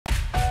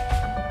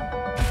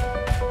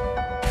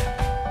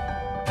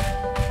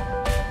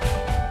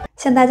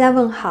向大家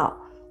问好，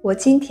我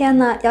今天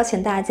呢邀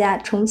请大家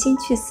重新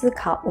去思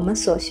考我们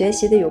所学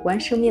习的有关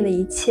生命的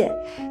一切，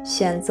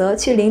选择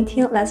去聆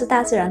听来自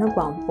大自然的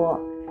广播，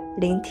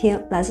聆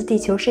听来自地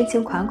球深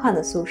情款款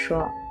的诉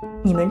说。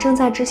你们正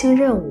在执行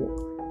任务，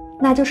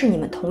那就是你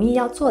们同意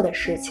要做的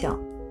事情，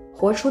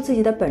活出自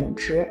己的本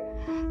质。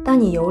当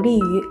你游历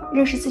于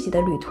认识自己的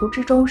旅途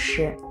之中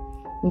时，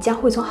你将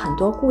会从很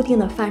多固定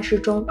的范式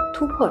中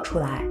突破出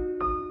来。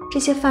这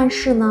些范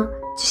式呢，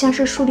就像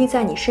是竖立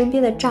在你身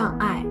边的障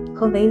碍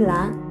和围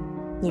栏，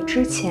你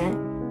之前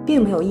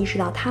并没有意识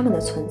到它们的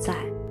存在。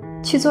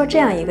去做这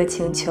样一个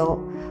请求，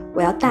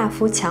我要大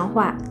幅强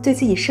化对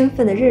自己身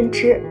份的认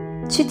知，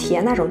去体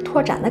验那种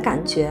拓展的感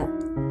觉，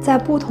在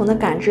不同的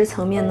感知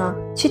层面呢，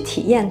去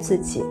体验自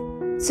己。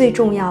最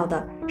重要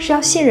的是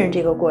要信任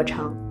这个过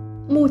程。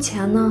目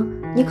前呢，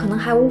你可能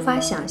还无法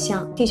想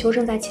象地球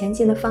正在前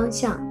进的方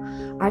向，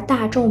而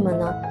大众们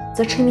呢，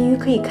则沉迷于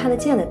可以看得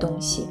见的东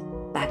西，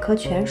百科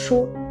全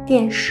书、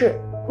电视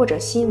或者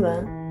新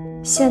闻。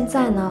现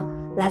在呢，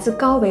来自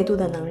高维度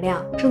的能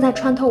量正在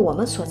穿透我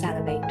们所在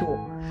的维度，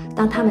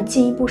当它们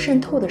进一步渗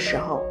透的时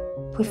候，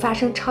会发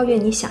生超越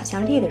你想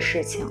象力的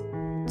事情。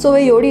作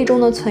为游历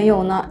中的存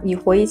有呢，你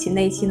回忆起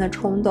内心的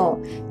冲动，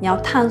你要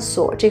探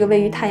索这个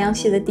位于太阳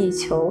系的地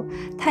球。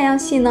太阳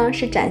系呢，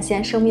是展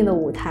现生命的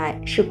舞台，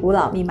是古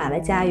老密码的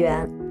家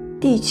园。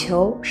地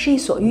球是一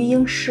所育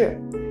婴室，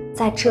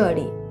在这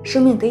里，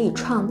生命得以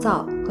创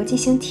造和进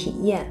行体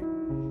验。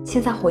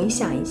现在回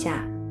想一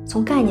下，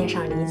从概念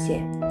上理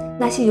解，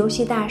那些游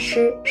戏大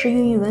师是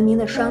孕育文明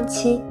的双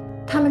亲，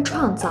他们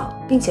创造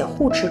并且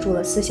护持住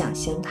了思想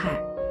形态，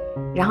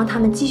然后他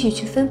们继续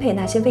去分配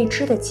那些未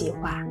知的计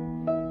划，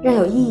让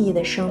有意义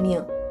的生命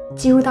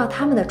进入到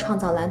他们的创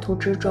造蓝图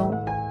之中。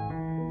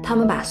他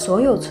们把所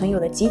有存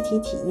有的集体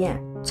体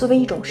验作为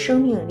一种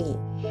生命力，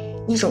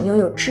一种拥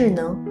有智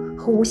能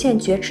和无限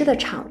觉知的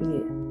场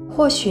域。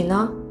或许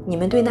呢，你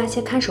们对那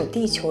些看守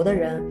地球的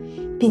人，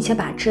并且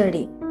把这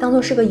里当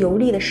作是个游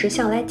历的实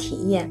相来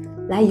体验、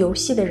来游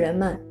戏的人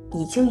们，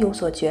已经有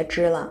所觉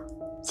知了。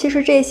其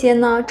实这些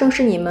呢，正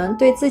是你们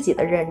对自己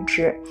的认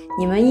知。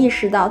你们意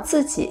识到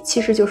自己其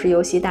实就是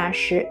游戏大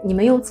师，你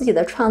们用自己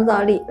的创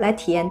造力来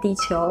体验地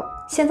球。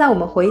现在我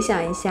们回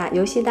想一下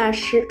游戏大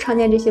师创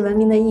建这些文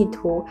明的意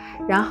图，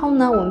然后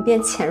呢，我们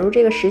便潜入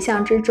这个实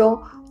相之中，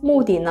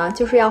目的呢，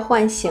就是要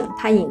唤醒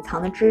它隐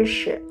藏的知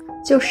识。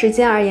就时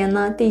间而言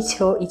呢，地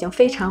球已经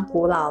非常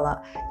古老了，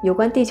有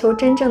关地球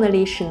真正的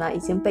历史呢，已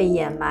经被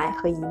掩埋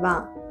和遗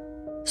忘。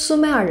苏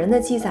美尔人的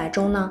记载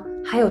中呢，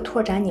还有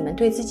拓展你们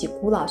对自己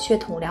古老血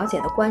统了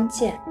解的关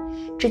键。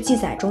这记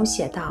载中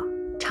写道，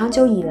长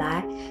久以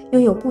来，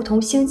拥有不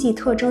同星际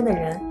特征的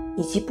人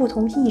以及不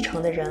同议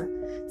程的人，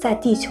在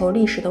地球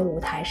历史的舞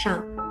台上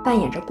扮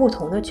演着不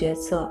同的角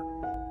色。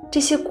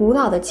这些古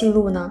老的记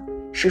录呢，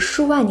使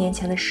数万年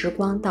前的时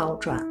光倒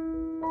转。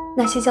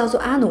那些叫做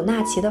阿努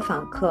纳奇的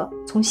访客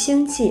从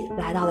星际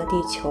来到了地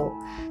球，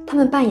他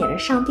们扮演着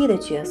上帝的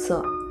角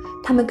色，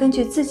他们根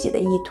据自己的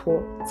意图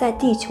在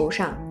地球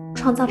上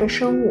创造着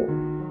生物。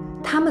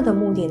他们的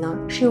目的呢，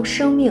是用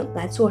生命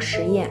来做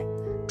实验，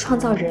创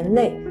造人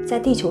类在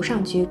地球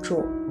上居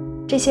住。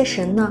这些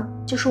神呢，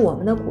就是我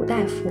们的古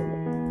代父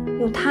母，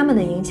用他们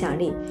的影响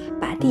力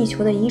把地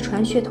球的遗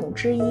传血统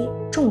之一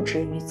种植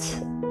于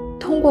此。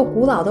通过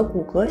古老的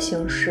骨骼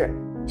形式，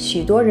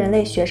许多人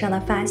类学上的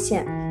发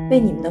现为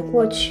你们的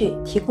过去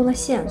提供了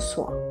线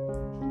索。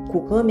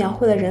骨骼描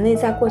绘了人类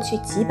在过去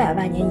几百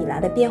万年以来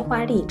的变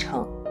化历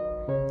程。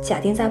假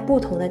定在不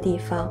同的地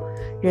方，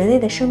人类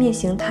的生命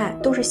形态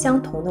都是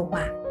相同的话，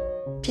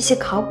这些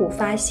考古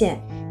发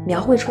现描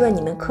绘出了你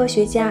们科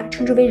学家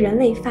称之为人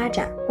类发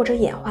展或者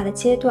演化的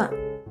阶段。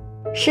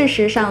事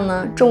实上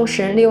呢，众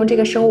神利用这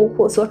个生物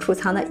库所储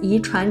藏的遗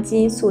传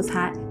基因素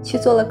材去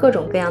做了各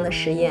种各样的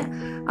实验，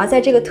而在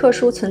这个特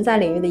殊存在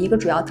领域的一个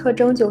主要特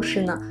征就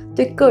是呢，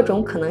对各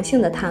种可能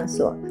性的探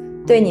索。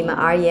对你们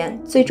而言，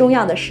最重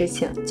要的事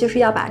情就是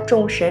要把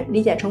众神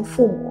理解成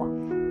父母。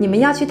你们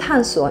要去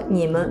探索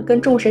你们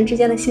跟众神之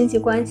间的星际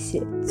关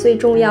系，最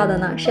重要的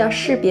呢，是要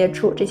识别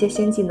出这些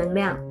星际能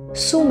量。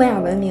苏美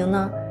尔文明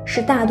呢，是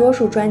大多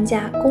数专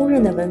家公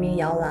认的文明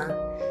摇篮，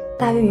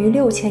大约于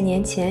6000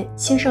年前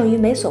兴盛于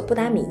美索不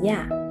达米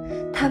亚。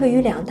它位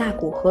于两大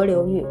古河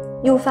流域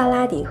幼发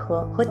拉底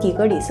河和底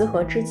格里斯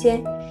河之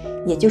间，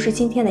也就是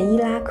今天的伊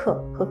拉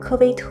克和科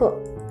威特。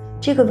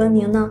这个文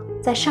明呢，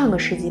在上个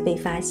世纪被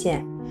发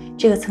现。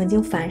这个曾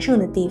经繁盛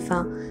的地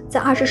方，在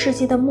20世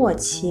纪的末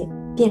期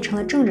变成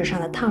了政治上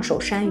的烫手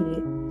山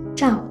芋，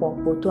战火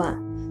不断，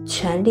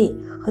权力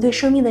和对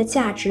生命的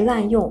价值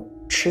滥用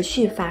持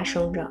续发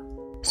生着。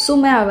苏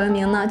美尔文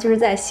明呢，就是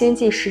在星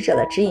际使者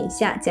的指引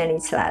下建立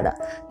起来的。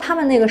他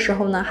们那个时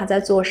候呢，还在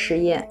做实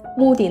验，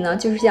目的呢，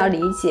就是要理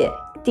解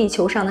地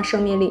球上的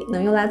生命力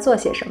能用来做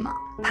些什么。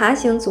爬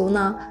行族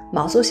呢，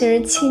卯宿星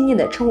人亲昵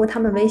地称呼他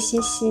们为西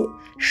西，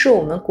是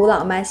我们古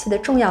老脉系的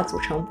重要组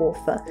成部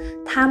分。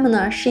他们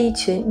呢，是一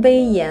群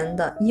威严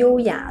的、优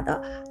雅的，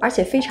而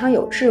且非常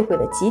有智慧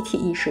的集体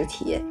意识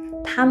体。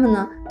他们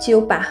呢，具有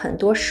把很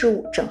多事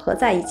物整合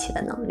在一起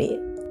的能力。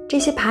这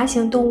些爬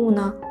行动物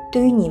呢，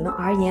对于你们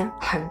而言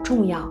很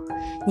重要。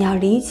你要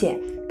理解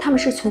它们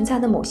是存在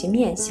的某些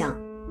面向，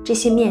这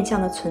些面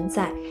向的存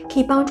在可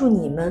以帮助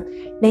你们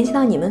联系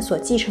到你们所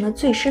继承的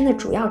最深的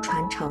主要传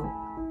承，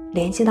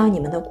联系到你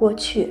们的过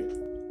去。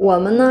我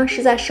们呢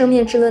是在生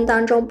命之轮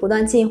当中不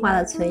断进化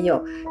的存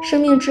有，生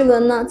命之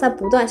轮呢在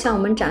不断向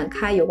我们展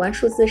开有关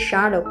数字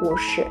12的故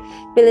事。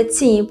为了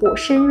进一步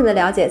深入的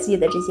了解自己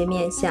的这些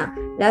面向，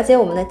了解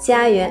我们的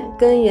家园、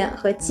根源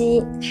和基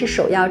因是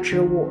首要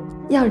之务。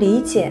要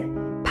理解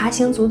爬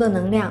行族的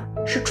能量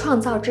是创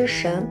造之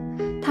神，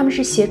他们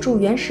是协助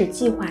原始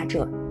计划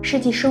者设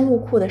计生物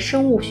库的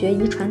生物学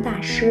遗传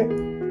大师。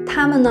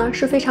他们呢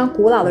是非常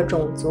古老的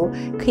种族，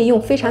可以用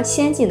非常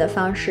先进的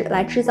方式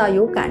来制造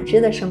有感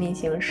知的生命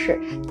形式。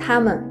他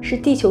们是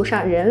地球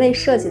上人类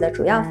设计的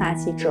主要发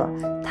起者，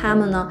他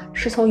们呢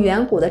是从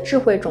远古的智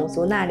慧种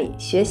族那里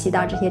学习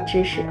到这些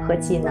知识和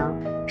技能。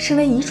身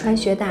为遗传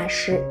学大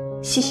师，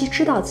西西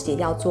知道自己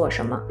要做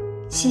什么。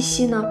西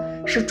西呢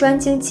是专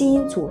精基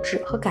因组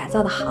织和改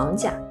造的行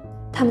家，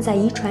他们在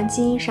遗传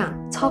基因上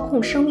操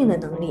控生命的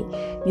能力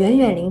远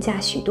远凌驾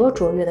许多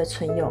卓越的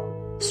存有。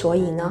所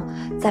以呢，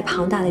在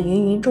庞大的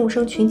芸芸众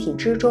生群体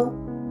之中，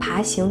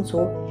爬行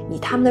族以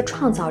他们的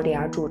创造力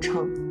而著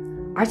称，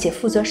而且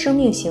负责生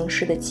命形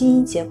式的基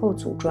因结构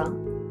组装。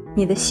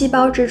你的细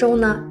胞之中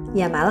呢，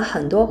掩埋了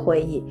很多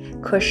回忆，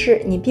可是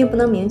你并不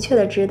能明确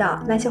地知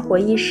道那些回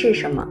忆是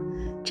什么。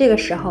这个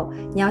时候，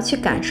你要去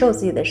感受自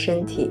己的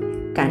身体，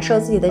感受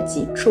自己的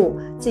脊柱、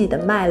自己的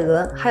脉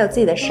轮，还有自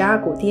己的12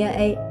股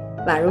DNA，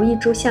 宛如一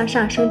株向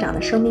上生长的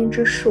生命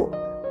之树。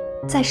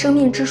在生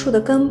命之树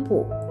的根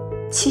部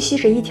栖息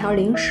着一条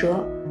灵蛇，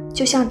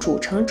就像主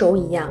承轴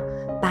一样，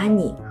把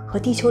你和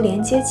地球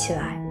连接起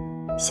来。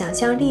想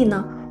象力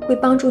呢，会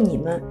帮助你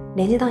们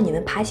连接到你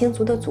们爬行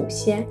族的祖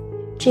先，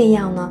这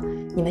样呢，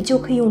你们就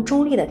可以用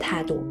中立的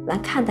态度来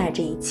看待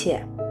这一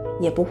切，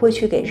也不会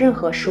去给任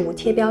何事物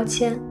贴标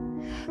签。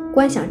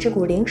观想这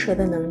股灵蛇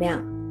的能量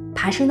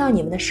爬升到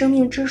你们的生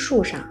命之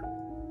树上，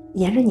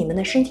沿着你们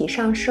的身体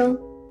上升，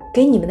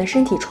给你们的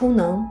身体充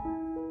能。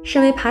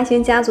身为爬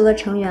行家族的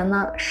成员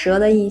呢，蛇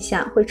的意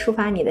象会触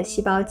发你的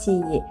细胞记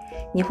忆，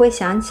你会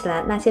想起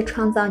来那些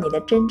创造你的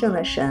真正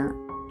的神，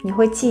你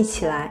会记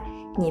起来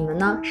你们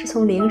呢是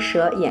从灵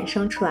蛇衍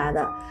生出来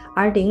的，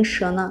而灵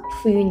蛇呢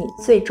赋予你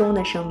最终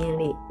的生命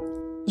力。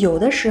有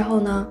的时候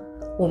呢，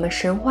我们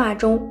神话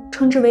中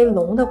称之为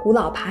龙的古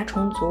老爬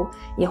虫族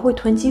也会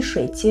囤积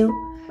水晶，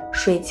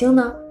水晶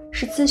呢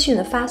是资讯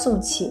的发送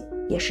器，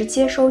也是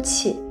接收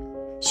器。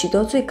许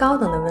多最高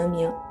等的文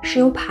明是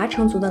由爬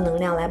虫族的能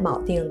量来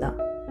锚定的。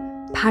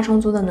爬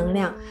虫族的能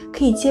量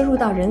可以接入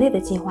到人类的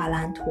进化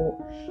蓝图，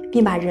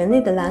并把人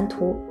类的蓝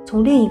图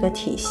从另一个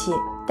体系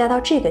带到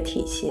这个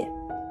体系。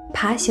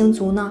爬行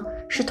族呢，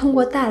是通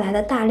过带来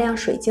的大量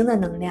水晶的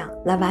能量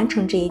来完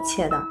成这一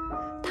切的。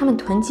他们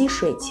囤积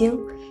水晶，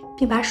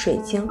并把水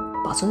晶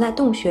保存在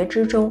洞穴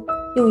之中，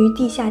用于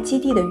地下基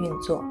地的运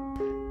作。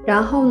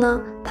然后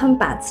呢，他们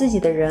把自己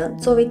的人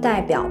作为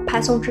代表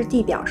派送至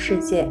地表世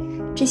界。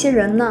这些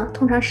人呢，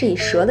通常是以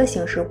蛇的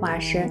形式化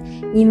身，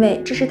因为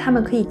这是他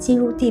们可以进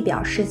入地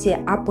表世界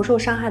而不受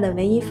伤害的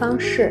唯一方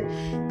式。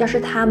要是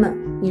他们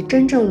以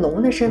真正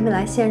龙的身份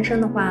来现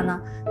身的话呢，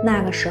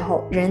那个时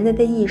候人类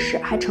的意识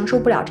还承受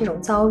不了这种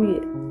遭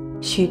遇。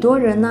许多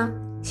人呢，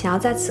想要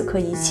在此刻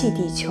遗弃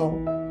地球，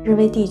认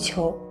为地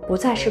球不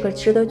再是个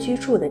值得居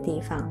住的地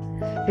方。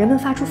人们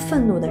发出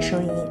愤怒的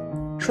声音，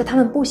说他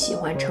们不喜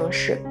欢城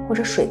市或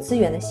者水资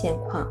源的现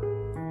况，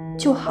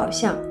就好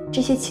像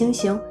这些情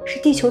形是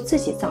地球自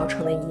己造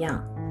成的一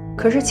样。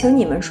可是请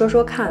你们说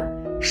说看，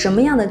什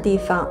么样的地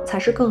方才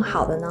是更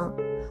好的呢？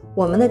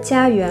我们的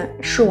家园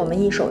是我们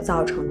一手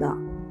造成的。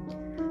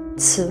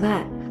此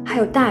外，还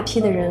有大批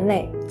的人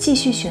类继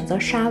续选择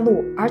杀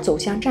戮而走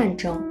向战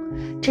争，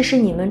这使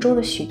你们中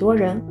的许多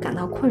人感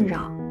到困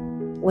扰。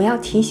我要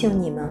提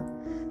醒你们，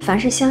凡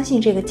是相信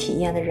这个体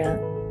验的人，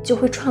就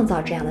会创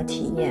造这样的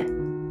体验，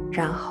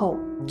然后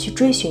去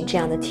追寻这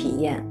样的体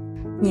验。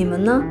你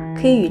们呢，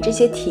可以与这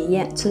些体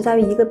验存在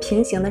于一个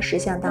平行的实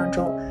相当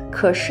中，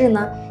可是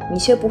呢，你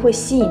却不会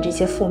吸引这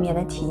些负面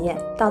的体验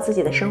到自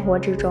己的生活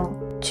之中。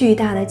巨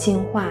大的进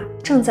化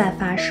正在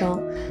发生，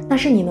那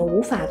是你们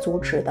无法阻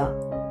止的。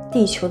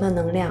地球的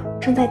能量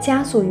正在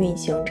加速运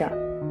行着，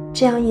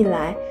这样一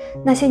来，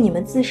那些你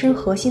们自身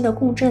核心的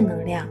共振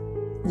能量，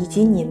以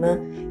及你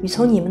们与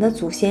从你们的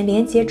祖先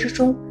连结之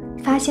中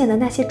发现的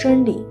那些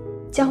真理，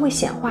将会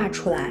显化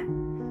出来。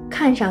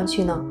看上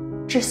去呢，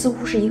这似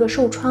乎是一个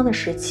受创的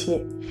时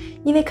期，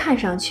因为看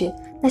上去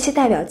那些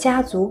代表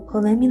家族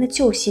和文明的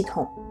旧系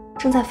统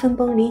正在分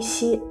崩离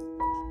析，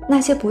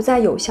那些不再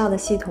有效的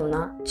系统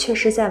呢，确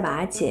实在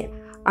瓦解，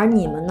而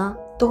你们呢，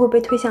都会被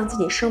推向自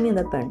己生命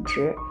的本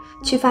质，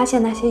去发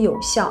现那些有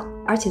效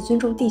而且尊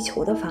重地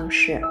球的方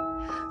式。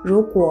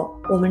如果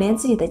我们连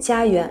自己的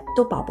家园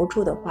都保不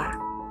住的话，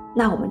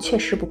那我们确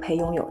实不配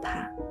拥有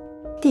它。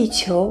地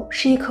球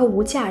是一颗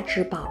无价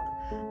之宝，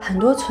很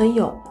多存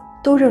有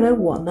都认为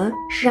我们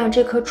是让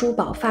这颗珠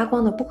宝发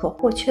光的不可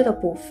或缺的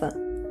部分，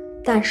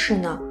但是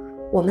呢，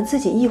我们自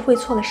己意会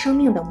错了生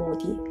命的目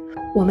的。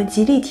我们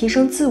极力提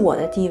升自我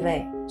的地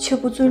位，却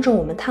不尊重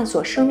我们探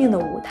索生命的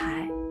舞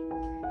台。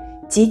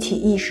集体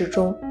意识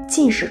中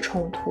尽是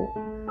冲突，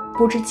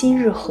不知今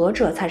日何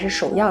者才是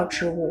首要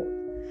之务。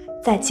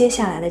在接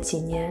下来的几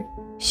年，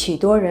许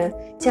多人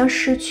将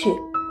失去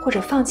或者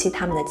放弃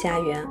他们的家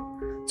园，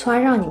从而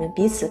让你们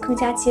彼此更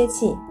加接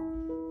近。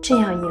这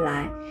样一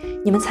来，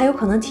你们才有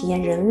可能体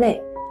验人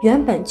类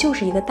原本就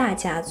是一个大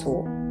家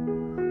族。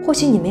或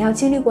许你们要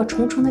经历过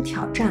重重的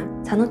挑战，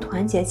才能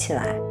团结起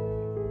来。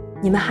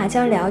你们还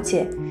将了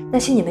解那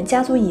些你们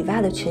家族以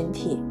外的群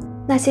体，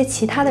那些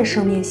其他的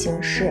生命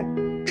形式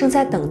正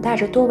在等待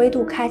着多维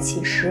度开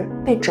启时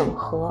被整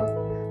合，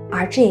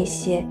而这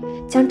些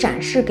将展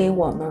示给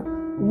我们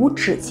无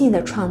止境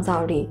的创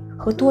造力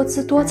和多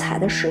姿多彩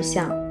的实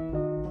相。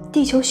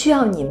地球需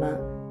要你们，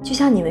就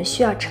像你们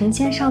需要成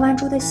千上万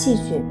株的细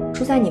菌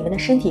住在你们的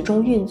身体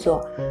中运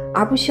作，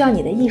而不需要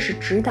你的意识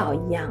指导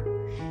一样。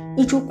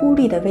一株孤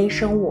立的微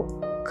生物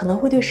可能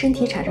会对身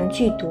体产生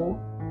剧毒，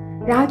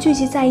然而聚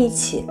集在一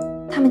起，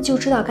它们就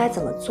知道该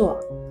怎么做。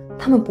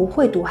它们不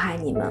会毒害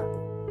你们，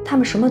它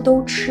们什么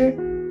都吃，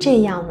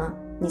这样呢，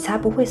你才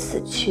不会死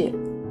去。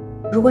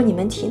如果你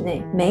们体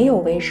内没有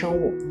微生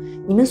物，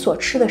你们所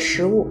吃的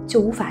食物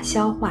就无法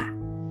消化。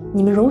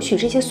你们容许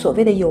这些所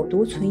谓的有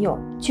毒存有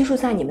居住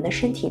在你们的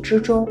身体之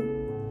中。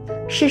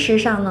事实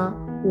上呢，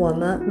我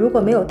们如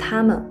果没有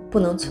它们，不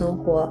能存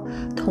活。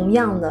同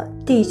样的，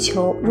地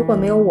球如果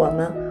没有我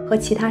们和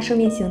其他生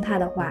命形态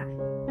的话，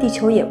地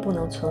球也不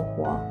能存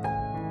活。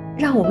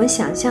让我们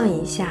想象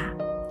一下，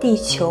地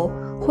球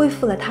恢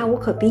复了它无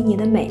可比拟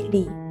的美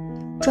丽，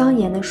庄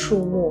严的树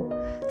木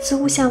似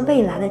乎向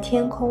蔚蓝的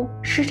天空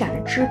施展了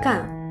枝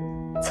干，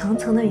层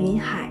层的云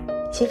海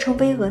形成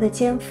巍峨的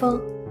尖峰，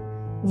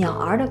鸟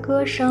儿的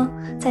歌声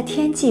在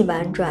天际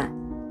婉转，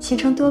形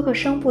成多个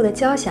声部的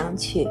交响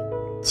曲，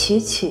曲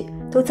曲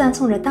都赞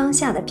颂着当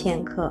下的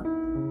片刻。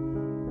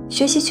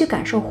学习去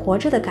感受活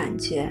着的感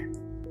觉。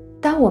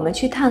当我们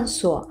去探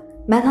索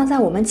埋藏在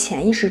我们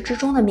潜意识之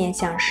中的面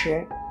向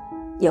时，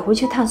也会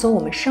去探索我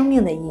们生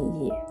命的意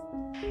义。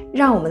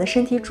让我们的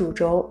身体主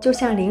轴就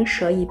像灵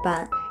蛇一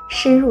般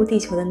深入地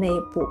球的内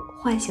部，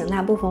唤醒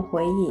那部分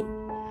回忆。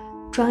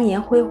庄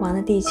严辉煌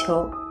的地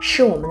球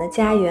是我们的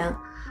家园，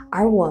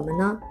而我们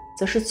呢，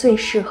则是最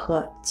适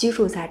合居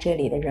住在这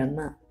里的人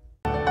们。